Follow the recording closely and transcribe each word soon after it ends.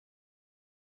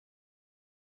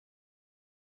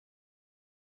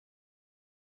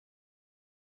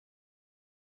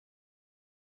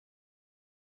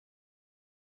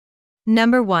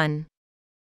Number 1.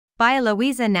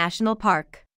 Białowieża National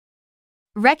Park.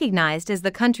 Recognized as the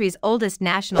country's oldest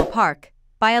national park,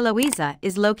 Białowieża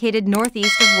is located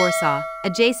northeast of Warsaw,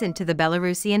 adjacent to the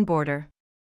Belarusian border.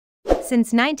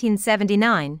 Since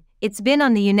 1979, it's been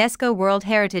on the UNESCO World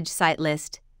Heritage Site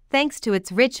list. Thanks to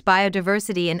its rich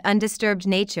biodiversity and undisturbed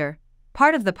nature,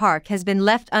 part of the park has been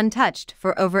left untouched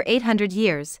for over 800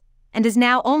 years, and is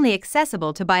now only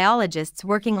accessible to biologists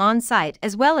working on-site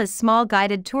as well as small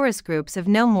guided tourist groups of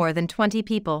no more than 20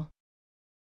 people.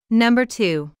 Number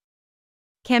 2.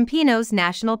 Kępinos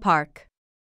National Park.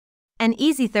 An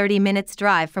easy 30 minutes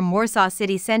drive from Warsaw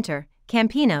city center,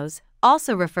 Kępinos,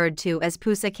 also referred to as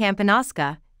Puszcza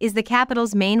Kępińska, is the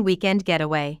capital's main weekend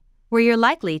getaway, where you're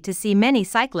likely to see many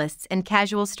cyclists and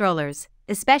casual strollers,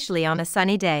 especially on a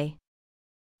sunny day.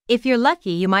 If you're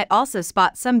lucky, you might also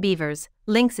spot some beavers,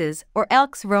 lynxes, or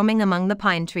elks roaming among the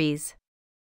pine trees.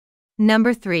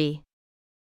 Number 3.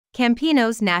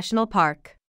 Kępinos National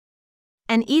Park.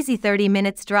 An easy 30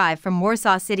 minutes drive from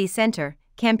Warsaw city center,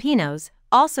 Kępinos,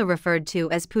 also referred to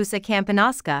as Puszcza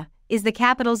Kępińska, is the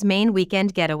capital's main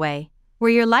weekend getaway,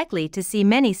 where you're likely to see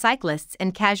many cyclists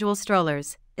and casual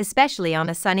strollers, especially on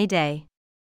a sunny day.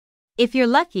 If you're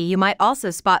lucky, you might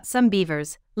also spot some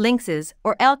beavers, lynxes,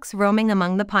 or elks roaming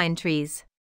among the pine trees.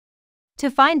 To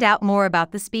find out more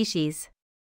about the species.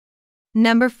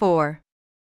 Number 4.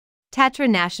 Tatra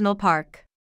National Park.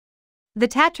 The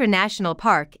Tatra National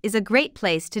Park is a great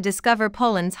place to discover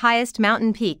Poland's highest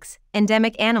mountain peaks,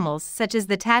 endemic animals such as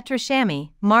the Tatra chamois,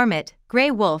 marmot,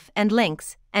 gray wolf and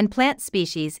lynx, and plant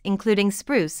species including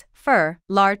spruce, fir,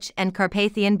 larch and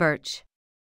Carpathian birch.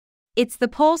 It's the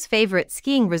Poles' favorite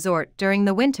skiing resort during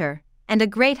the winter, and a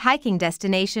great hiking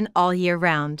destination all year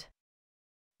round.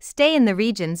 Stay in the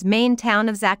region's main town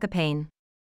of Zakopane.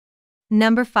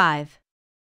 Number 5.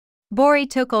 Bory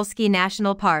Tucholskie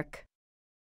National Park.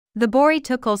 The Bory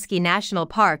Tucholskie National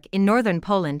Park in northern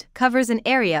Poland covers an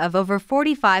area of over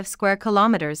 45 square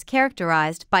kilometers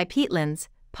characterized by peatlands,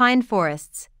 pine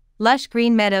forests, lush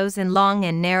green meadows and long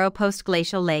and narrow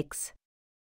postglacial lakes.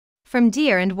 From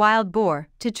deer and wild boar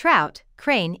to trout,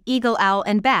 crane, eagle owl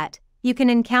and bat, you can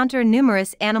encounter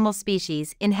numerous animal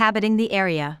species inhabiting the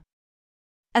area.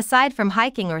 Aside from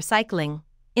hiking or cycling,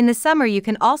 in the summer you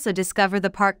can also discover the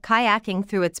park kayaking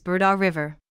through its Brudau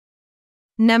River.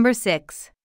 Number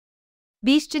 6.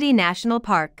 Bieszczady National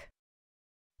Park.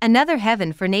 Another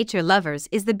heaven for nature lovers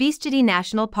is the Bieszczady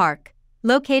National Park,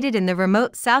 located in the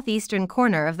remote southeastern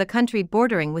corner of the country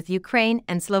bordering with Ukraine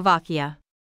and Slovakia.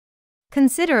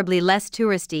 Considerably less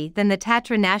touristy than the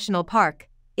Tatra National Park,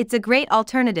 it's a great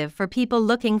alternative for people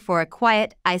looking for a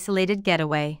quiet, isolated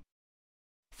getaway.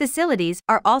 Facilities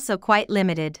are also quite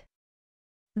limited.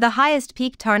 The highest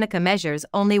peak Tarnica measures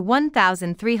only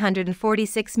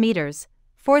 1,346 meters,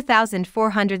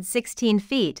 4,416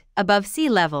 feet above sea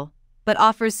level, but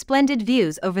offers splendid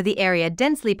views over the area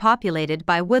densely populated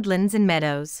by woodlands and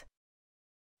meadows.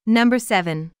 Number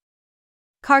 7.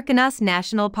 Karkonosz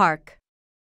National Park.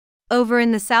 Over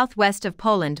in the southwest of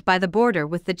Poland by the border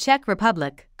with the Czech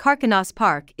Republic, Karkonosz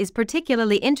Park is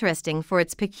particularly interesting for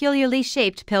its peculiarly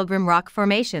shaped pilgrim rock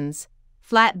formations,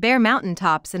 flat bare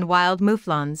mountaintops and wild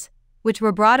mouflons, which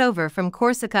were brought over from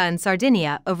Corsica and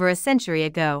Sardinia over a century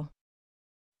ago.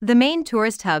 The main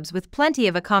tourist hubs with plenty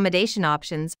of accommodation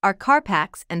options are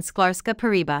Karpax and Szklarska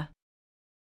Poryba.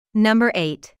 Number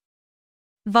 8.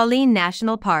 Volyn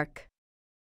National Park.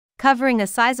 Covering a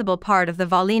sizable part of the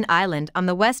Volyn Island on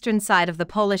the western side of the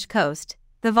Polish coast,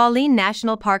 the Volyn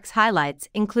National Park's highlights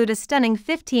include a stunning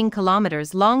 15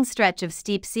 kilometers long stretch of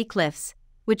steep sea cliffs,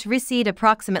 which recede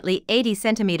approximately 80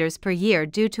 centimeters per year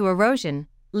due to erosion,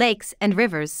 lakes and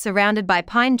rivers surrounded by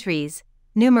pine trees,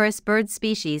 numerous bird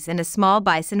species and a small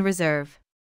bison reserve.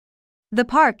 The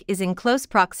park is in close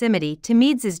proximity to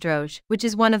Międzyzdroje, which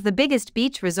is one of the biggest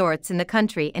beach resorts in the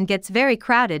country and gets very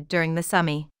crowded during the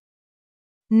summer.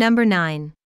 Number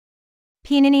 9.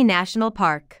 Pieniony National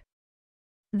Park.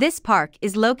 This park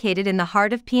is located in the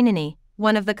heart of Pieniony,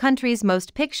 one of the country's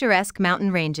most picturesque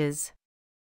mountain ranges.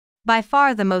 By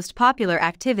far the most popular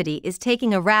activity is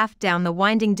taking a raft down the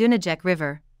winding Dunajec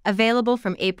River, available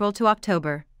from April to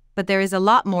October, but there is a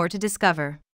lot more to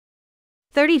discover.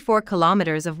 34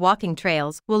 kilometers of walking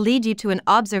trails will lead you to an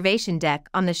observation deck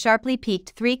on the sharply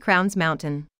peaked Three Crowns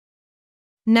Mountain.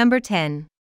 Number 10.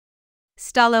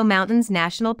 Stalo Mountains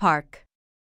National Park.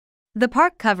 The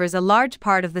park covers a large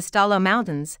part of the Stalo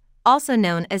Mountains, also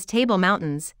known as Table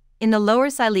Mountains, in the Lower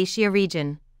Silesia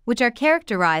region, which are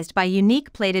characterized by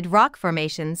unique plated rock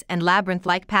formations and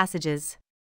labyrinth-like passages.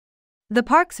 The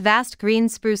park's vast green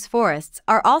spruce forests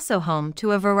are also home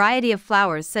to a variety of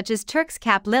flowers such as Turk's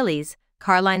cap lilies,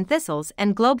 carline thistles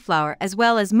and globeflower, as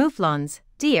well as mouflons,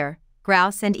 deer,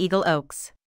 grouse and eagle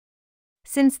oaks.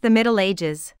 Since the Middle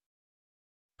Ages.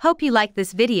 Hope you like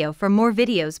this video. For more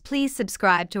videos, please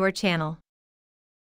subscribe to our channel.